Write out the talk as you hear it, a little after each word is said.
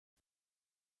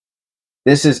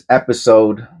This is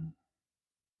episode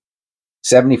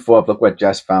 74. Look what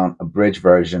just found, a bridge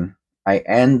version. I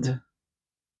end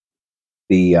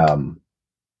the um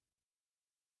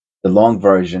the long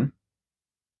version,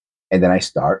 and then I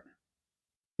start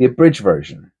the abridged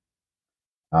version.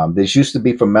 This used to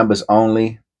be for members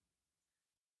only,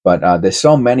 but there's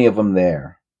so many of them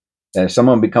there that if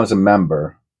someone becomes a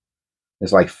member,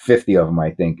 there's like 50 of them,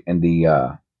 I think, in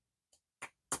the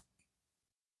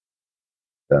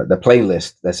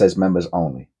playlist that says members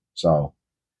only. So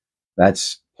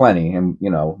that's plenty, and we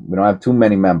don't have too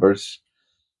many members,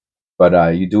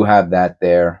 but you do have that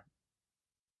there.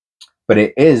 But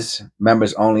it is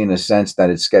members only in the sense that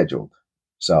it's scheduled.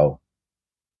 So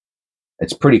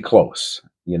it's pretty close.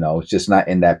 It's just not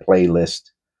in that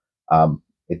playlist.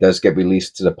 It does get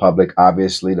released to the public.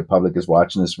 Obviously, the public is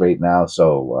watching this right now,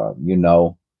 so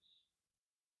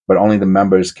but only the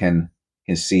members can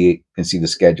see the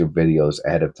scheduled videos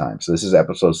ahead of time. So this is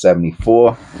episode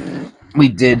 74. We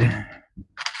did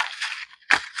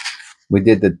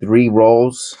the 3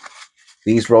 rolls.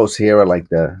 These rolls here are like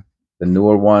the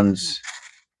newer ones.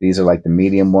 These are like the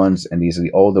medium ones, and these are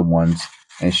the older ones.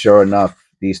 And sure enough,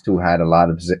 these two had a lot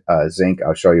of zinc.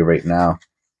 I'll show you right now.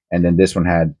 And then this one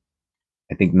had,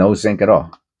 I think, no zinc at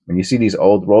all. When you see these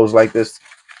old rolls like this,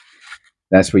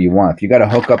 that's what you want. If you got a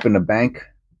hookup in the bank,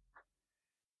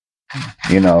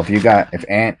 if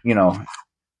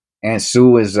Aunt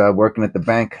Sue is working at the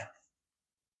bank,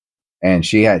 and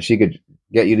she could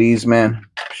get you these, man,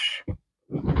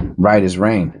 right as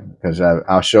rain. Because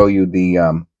I'll show you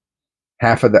the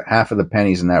half of the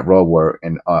pennies in that roll were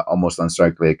in almost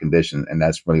uncirculated condition, and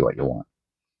that's really what you want.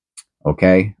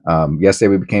 Okay. Yesterday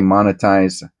we became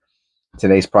monetized.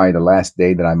 Today's probably the last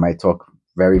day that I might talk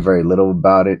very, very little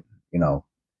about it.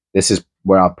 This is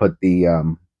where I'll put the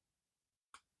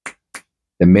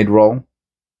mid roll,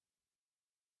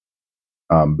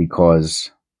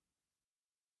 because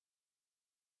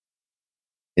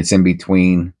it's in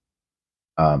between.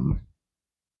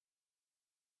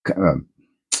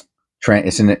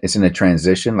 It's in a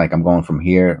transition. Like I'm going from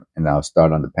here, and I'll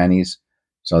start on the pennies.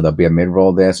 So there'll be a mid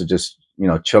roll there. So just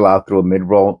chill out through a mid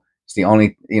roll. It's the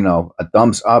only a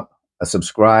thumbs up, a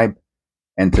subscribe,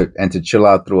 and to chill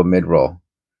out through a mid roll.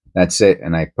 That's it.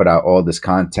 And I put out all this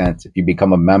content. If you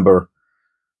become a member,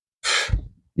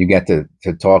 you get to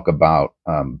talk about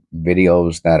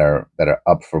videos that are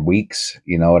up for weeks.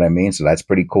 You know what I mean? So that's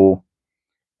pretty cool.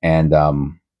 And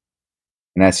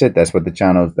that's it. That's what the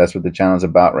channel's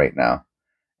about right now.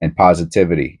 And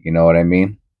positivity. You know what I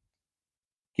mean?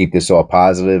 Keep this all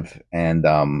positive, and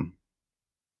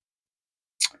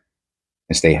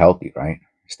stay healthy, right?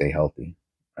 Stay healthy,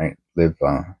 right? Live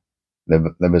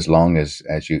as long as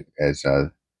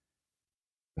the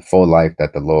full life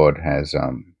that the Lord has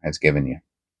given you.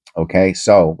 Okay,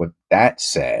 so with that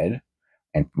said,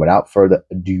 and without further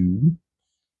ado,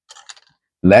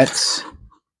 let's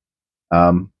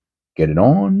get it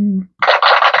on.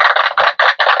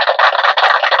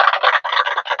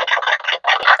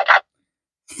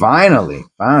 Finally,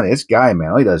 this guy,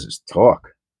 man, all he does is talk.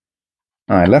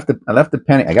 I left the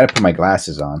penny. I got to put my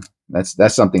glasses on.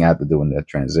 That's something I have to do in the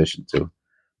transition too.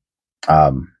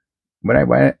 When I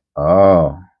went,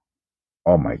 oh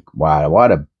my, wow,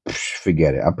 what a,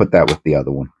 forget it. I'll put that with the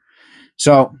other one.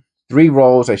 So 3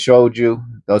 rolls I showed you.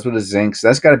 Those were the zincs.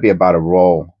 That's got to be about a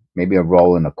roll, maybe a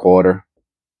roll and a quarter,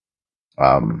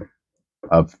 of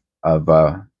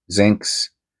zincs.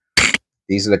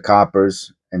 These are the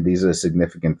coppers, and these are the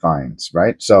significant fines,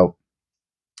 right? So,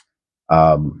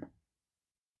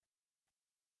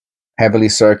 heavily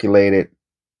circulated,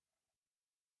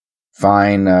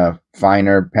 finer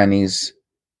pennies,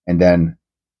 and then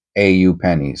AU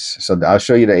pennies. So I'll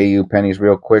show you the AU pennies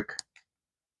real quick.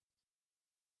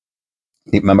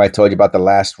 Remember I told you about the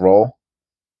last roll,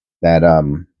 that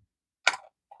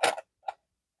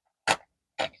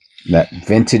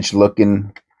vintage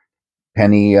looking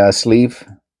penny sleeve.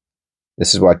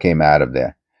 This is what came out of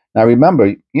there. Now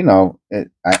remember,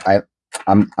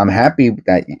 I'm happy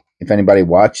that if anybody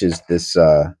watches this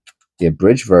the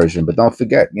abridged version, but don't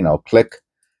forget,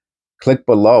 click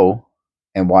below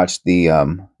and watch the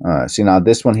see now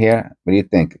this one here. What do you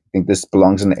think? Think this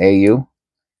belongs in the AU?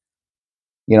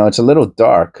 It's a little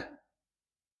dark.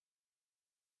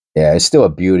 Yeah, it's still a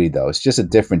beauty though. It's just a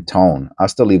different tone. I'll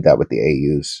still leave that with the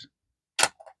AUs.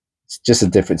 It's just a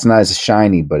different. It's not as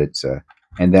shiny, but it's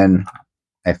and then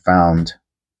I found.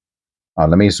 Oh,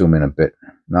 let me zoom in a bit.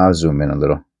 Now I'll zoom in a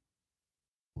little.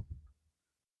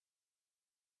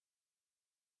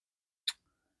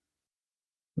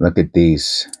 Look at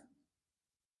these.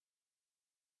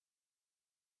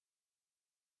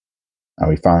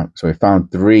 We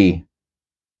found 3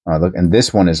 Oh, look, and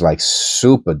this one is like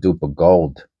super duper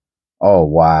gold. Oh,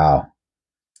 wow.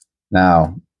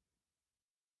 Now,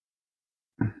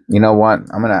 you know what?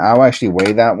 I'll actually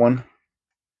weigh that one.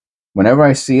 Whenever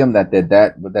I see them that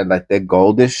they're like they're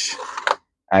goldish,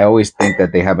 I always think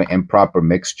that they have an improper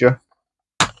mixture.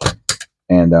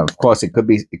 And of course, it could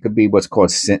be what's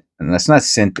called synth, and that's not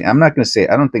synthing. I'm not gonna say.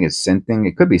 I don't think it's synthing.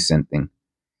 It could be synthing,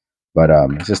 but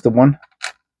is this the one?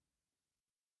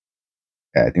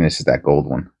 Yeah, I think this is that gold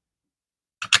one.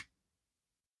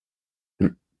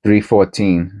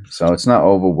 314. So it's not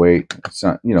overweight. It's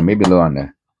not, maybe a little on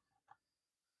the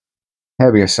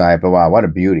heavier side, but wow, what a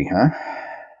beauty, huh?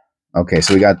 Okay,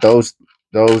 so we got those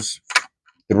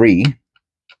three.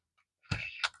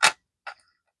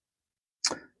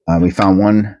 We found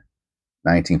one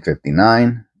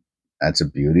 1959. That's a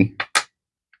beauty.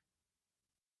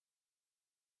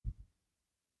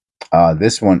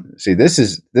 This one, see, this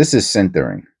is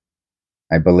sintering,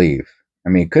 I believe. I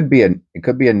mean, it could be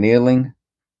a kneeling.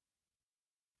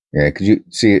 Yeah, could you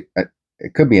see it?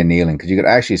 It could be a kneeling because you could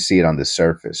actually see it on the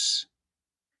surface.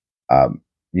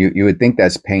 You would think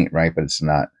that's paint, right? But it's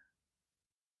not.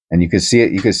 And you could see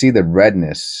it. You could see the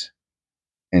redness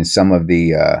in some of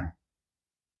the.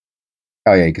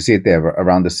 Oh yeah, you can see it there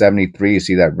around the 73. You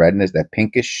see that redness, that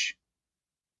pinkish,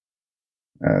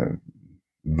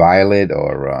 violet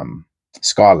or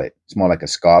scarlet. It's more like a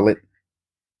scarlet.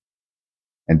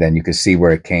 And then you can see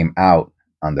where it came out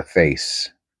on the face.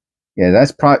 Yeah,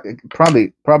 that's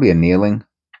probably a kneeling.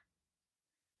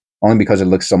 Only because it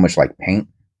looks so much like paint.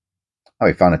 Oh,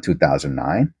 we found a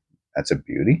 2009. That's a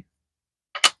beauty.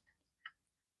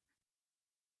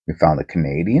 We found a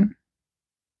Canadian.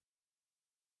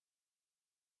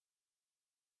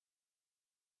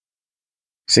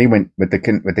 See, when with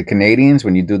the Canadians,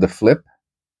 when you do the flip,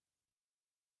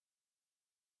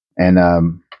 and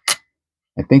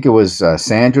I think it was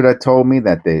Sandra that told me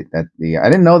that I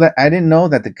didn't know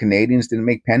that the Canadians didn't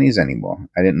make pennies anymore.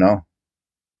 I didn't know.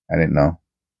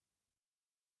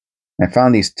 I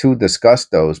found these two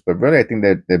Disgustos, but really I think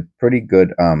they're pretty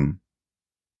good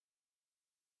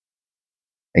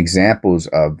examples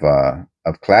of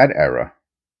clad era,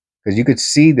 because you could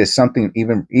see there's something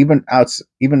even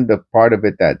the part of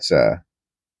it that's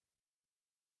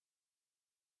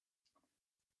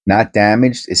not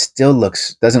damaged. It still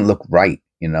doesn't look right,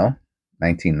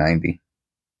 1990.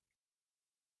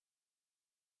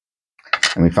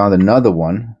 And we found another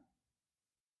one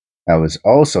that was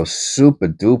also super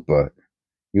duper.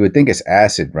 You would think it's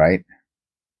acid, right?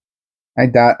 I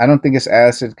don't think it's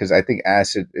acid, because I think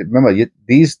acid. Remember,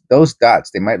 those dots,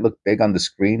 they might look big on the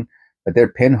screen, but they're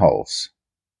pinholes.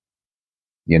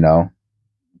 It's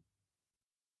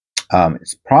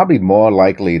probably more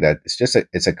likely that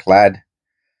it's a clad.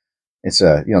 It's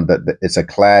a it's a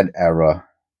clad era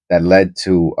that led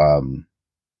to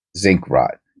zinc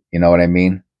rot. You know what I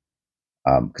mean?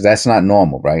 Because that's not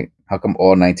normal, right? How come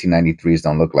all 1993s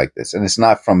don't look like this? And it's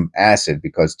not from acid,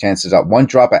 because chances are one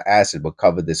drop of acid will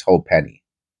cover this whole penny.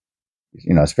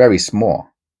 It's very small.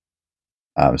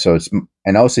 So it's,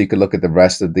 and also you could look at the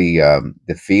rest of the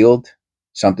field.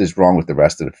 Something's wrong with the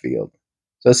rest of the field.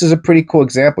 So this is a pretty cool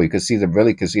example. You can see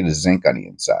the zinc on the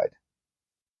inside.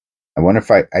 I wonder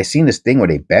if I seen this thing where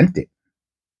they bent it.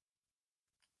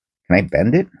 Can I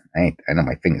bend it? I know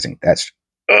my fingers ain't that.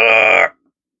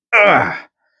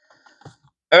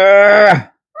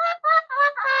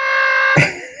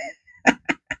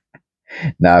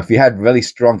 Now, if you had really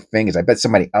strong fingers, I bet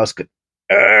somebody else could.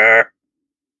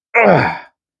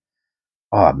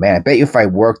 Oh man, I bet you if I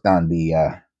worked on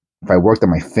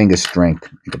my finger strength,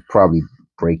 I could probably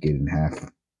break it in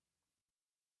half.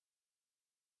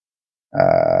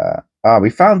 We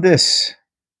found this.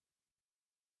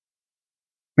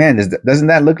 Man, doesn't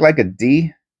that look like a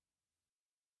D?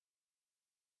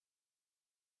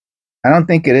 I don't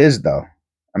think it is, though.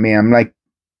 I mean, I'm like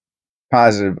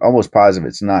almost positive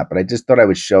it's not, but I just thought I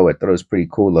would show it. Thought it was pretty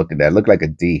cool looking. That looked like a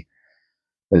D,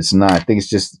 but it's not. I think it's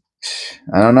just,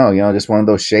 I don't know, just one of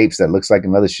those shapes that looks like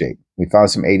another shape. We found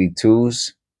some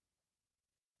 82s.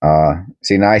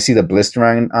 See, now I see the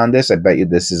blistering on this. I bet you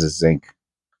this is a zinc.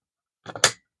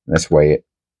 Let's weigh it.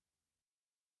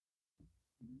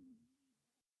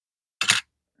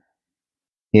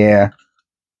 Yeah.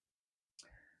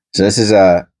 So this is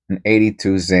an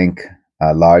 82 zinc,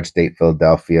 large date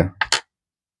Philadelphia.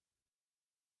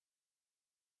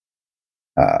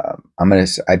 I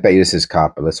bet you this is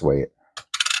copper. Let's weigh it.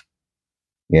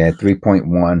 Yeah,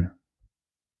 3.1.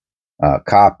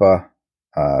 Copper,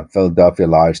 Philadelphia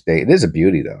large date. It is a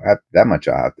beauty, though. That much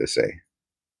I have to say.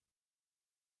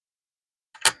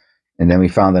 And then we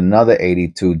found another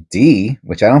 82D,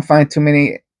 which I don't find too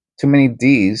too many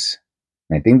D's.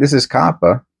 I think this is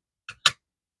copper.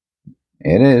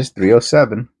 It is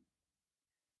 307.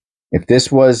 If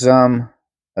this was a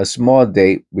small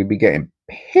date, we'd be getting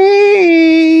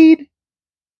paid,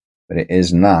 but it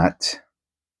is not.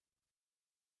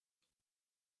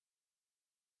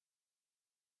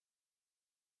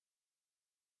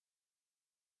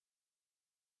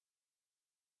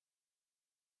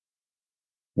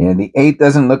 Yeah, the 8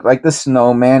 doesn't look like the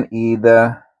snowman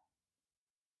either.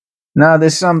 No,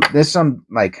 there's some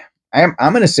like I'm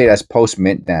gonna say that's post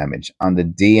mint damage on the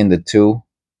D and the 2.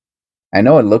 I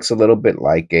know it looks a little bit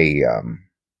like a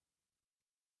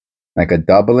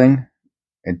doubling.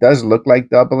 It does look like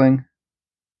doubling.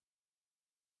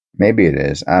 Maybe it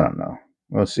is. I don't know.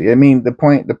 We'll see. I mean, the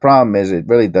problem is it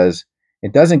really does.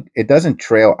 It doesn't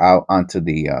trail out onto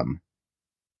the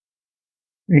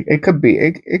It could be.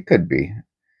 It could be.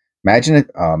 Imagine it.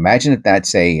 Imagine if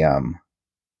that's a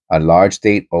large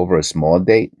date over a small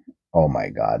date. Oh my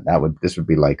God, this would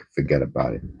be like forget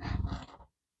about it.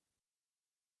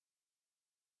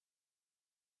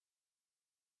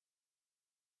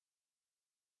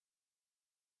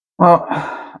 Well,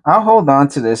 I'll hold on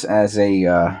to this as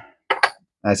an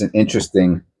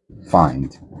interesting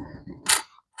find.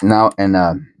 Now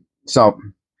and so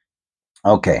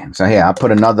okay, so here I'll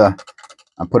put another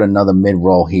mid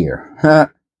roll here.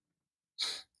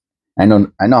 I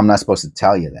know I'm not supposed to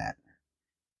tell you that,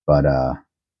 but I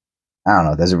don't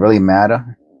know. Does it really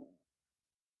matter?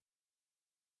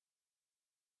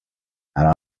 I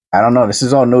don't I don't know. This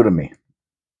is all new to me.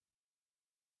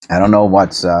 I don't know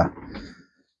what's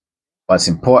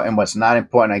important, what's not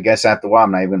important. I guess after a while,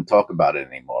 I'm not even gonna talk about it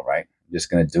anymore, right? I'm just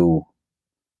gonna do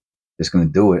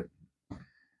it.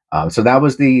 So that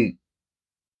was the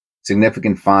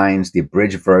significant finds, the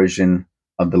abridged version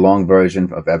of the long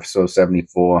version of episode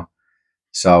 74.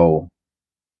 So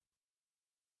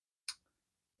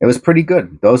it was pretty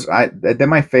good. They're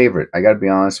my favorite. I got to be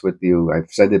honest with you. I've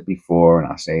said it before,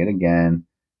 and I'll say it again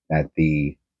that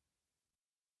the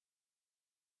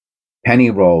penny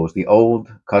rolls, the old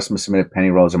customer submitted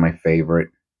penny rolls, are my favorite.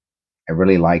 I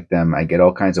really like them. I get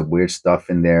all kinds of weird stuff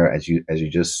in there, as you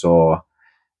just saw,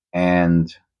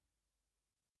 and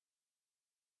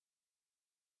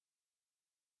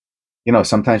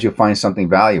sometimes you'll find something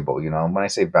valuable. When I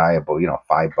say valuable, $5,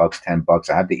 $10.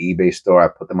 I have the eBay store. I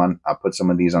put some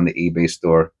of these on the eBay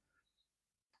store,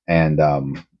 and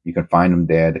you can find them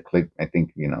there to click. I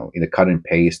think either cut and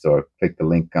paste or click the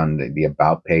link on the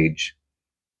about page.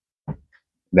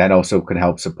 That also could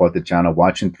help support the channel.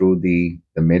 Watching through the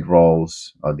mid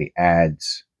rolls or the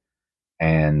ads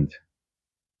and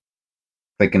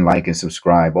clicking like and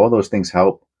subscribe. All those things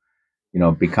help.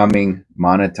 Becoming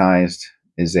monetized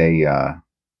is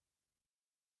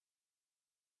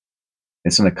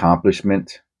it's an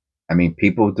accomplishment. I mean,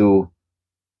 people do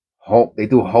a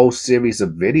whole series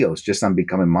of videos just on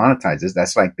becoming monetized.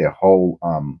 That's like their whole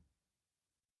I'm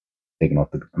taking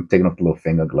off the little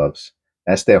finger gloves.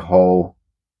 That's their whole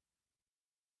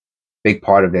big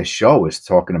part of their show, is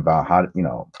talking about how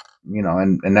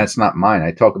and that's not mine.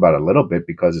 I talk about it a little bit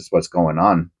because it's what's going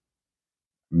on.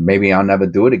 Maybe I'll never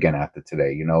do it again after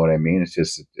today. You know what I mean? It's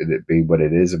just it be what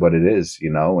it is, and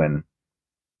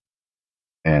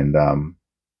and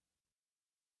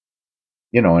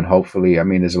hopefully, I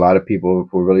mean, there's a lot of people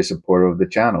who are really supportive of the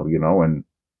channel, and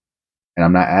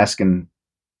I'm not asking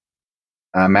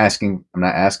for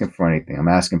anything. I am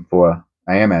asking for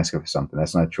something.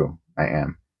 That's not true.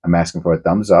 I'm asking for a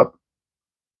thumbs up,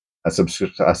 a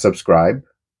subscribe,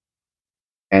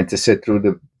 and to sit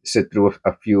through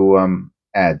a few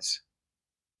ads.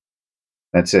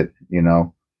 That's it.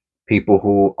 People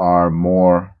who are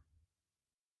more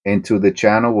into the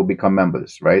channel will become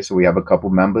members, right? So we have a couple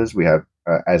members. We have,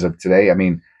 as of today, I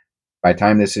mean, by the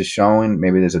time this is showing,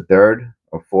 maybe there's a third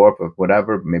or fourth or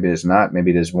whatever. Maybe there's not.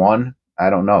 Maybe there's one. I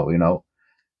don't know.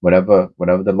 Whatever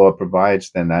the Lord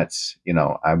provides, then that's,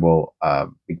 I will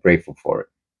be grateful for it.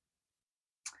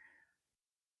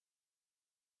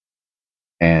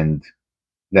 And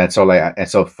that's all and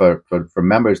so for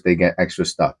members, they get extra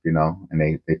stuff, and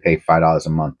they pay $5 a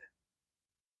month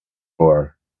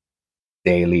for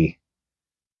daily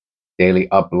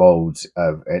uploads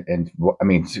and I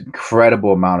mean, it's an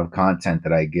incredible amount of content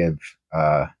that I give.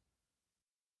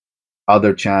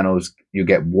 Other channels, you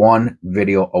get one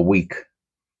video a week.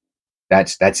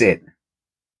 That's it.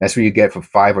 That's what you get for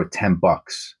 $5 or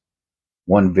 $10.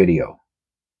 One video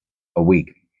a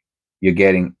week. You're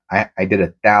getting. I did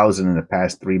 1,000 in the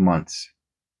past 3 months,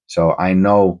 so I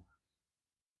know.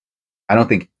 I don't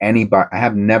think anybody. I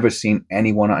have never seen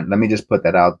anyone. Let me just put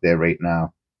that out there right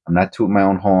now. I'm not tooting my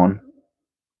own horn.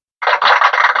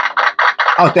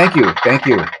 Oh, thank you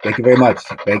very much.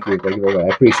 Thank you very much. I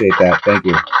appreciate that. Thank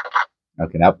you.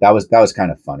 Okay, that was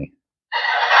kind of funny.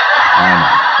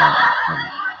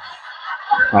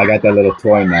 I got that little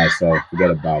toy now, so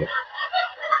forget about it.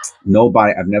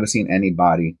 Nobody, I've never seen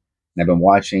anybody, and I've been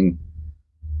watching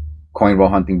coin roll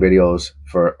hunting videos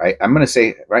for, I'm going to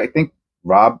say, right, I think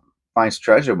Rob Finds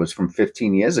Treasure was from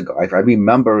 15 years ago. I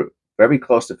remember very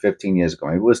close to 15 years ago.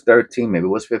 Maybe it was 13, maybe it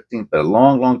was 15, but a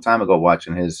long time ago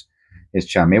watching his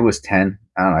channel. Maybe it was 10.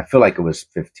 I don't know. I feel like it was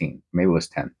 15. Maybe it was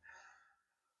 10.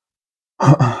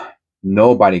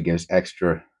 Nobody gives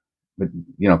extra, but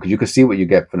because you can see what you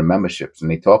get for the memberships, and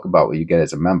they talk about what you get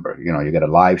as a member. You get a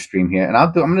live stream here, and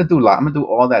I'm gonna do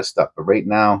all that stuff. But right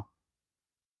now,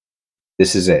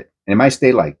 this is it. And it might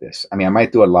stay like this. I mean, I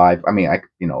might do a live. I mean,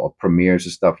 premieres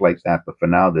and stuff like that. But for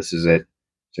now, this is it.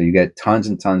 So you get tons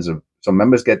and tons of. So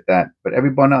members get that, but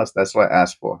everyone else, that's what I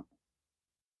asked for.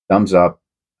 Thumbs up,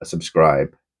 a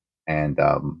subscribe, and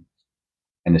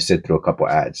to sit through a couple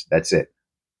ads. That's it.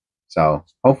 So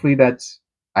hopefully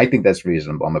I think that's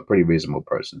reasonable. I'm a pretty reasonable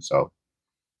person. So,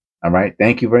 all right.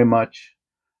 Thank you very much.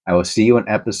 I will see you in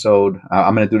episode.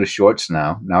 I'm going to do the shorts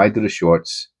now. Now I do the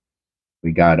shorts.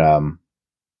 We got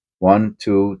 1,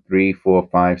 2, 3, 4,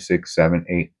 5, 6, 7,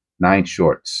 8, 9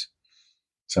 shorts.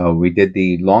 So we did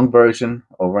the long version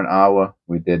over an hour.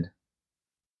 We did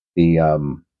the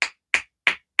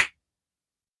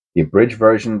abridged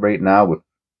version right now with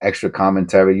extra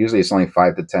commentary. Usually it's only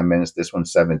 5 to 10 minutes. This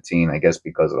one's 17, I guess,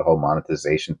 because of the whole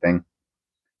monetization thing.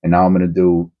 And now I'm going to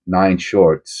do 9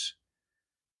 shorts.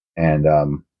 And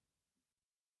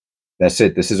that's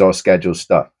it. This is all scheduled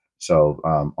stuff. So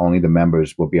only the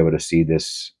members will be able to see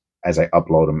this as I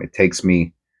upload them.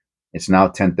 It's now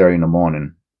 10:30 in the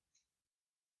morning.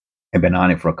 I've been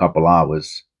on it for a couple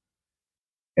hours.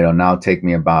 It'll now take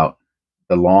me about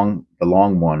the long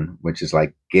one, which is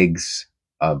like gigs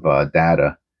of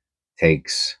data,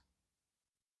 takes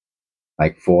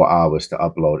like 4 hours to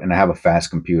upload. And I have a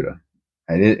fast computer.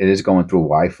 It is going through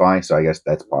Wi-Fi, so I guess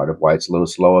that's part of why it's a little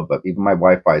slower. But even my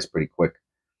Wi-Fi is pretty quick.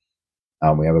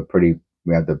 We have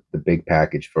the big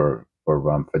package for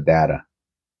data,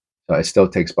 so it still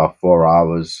takes about 4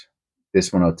 hours.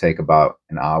 This one will take about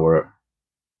an hour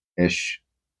ish.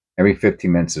 Every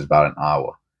 15 minutes is about an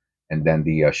hour, and then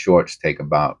the shorts take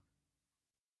about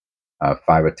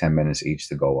 5 or 10 minutes each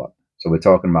to go up. So we're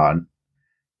talking about,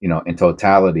 in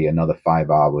totality, another 5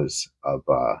 hours of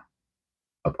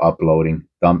uploading.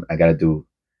 I got to do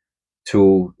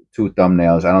two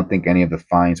thumbnails. I don't think any of the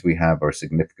finds we have are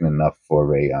significant enough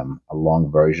for a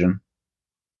long version.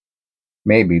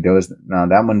 Maybe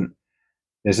that one.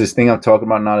 There's this thing I'm talking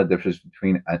about now, the difference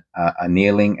between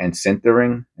annealing and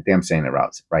sintering. I think I'm saying it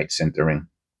right. Sintering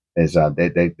is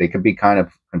they could be kind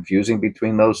of confusing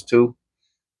between those two.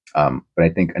 But I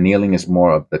think annealing is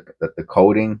more of the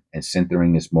coating, and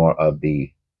sintering is more of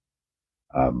the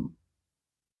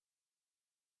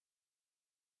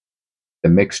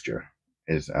mixture.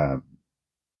 It's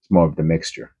more of the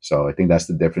mixture. So I think that's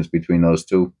the difference between those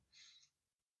two.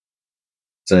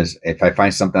 So if I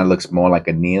find something that looks more like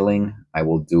annealing, I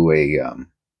will do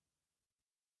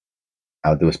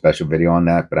I'll do a special video on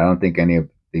that. But I don't think any of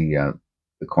the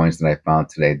coins that I found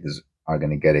today are going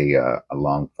to get a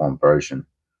long form version.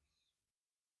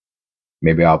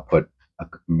 Maybe I'll put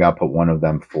one of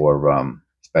them for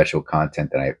special content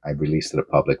that I release to the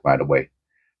public right away.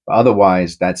 But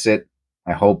otherwise, that's it.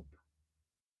 I hope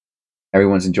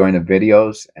everyone's enjoying the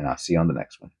videos, and I'll see you on the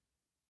next one.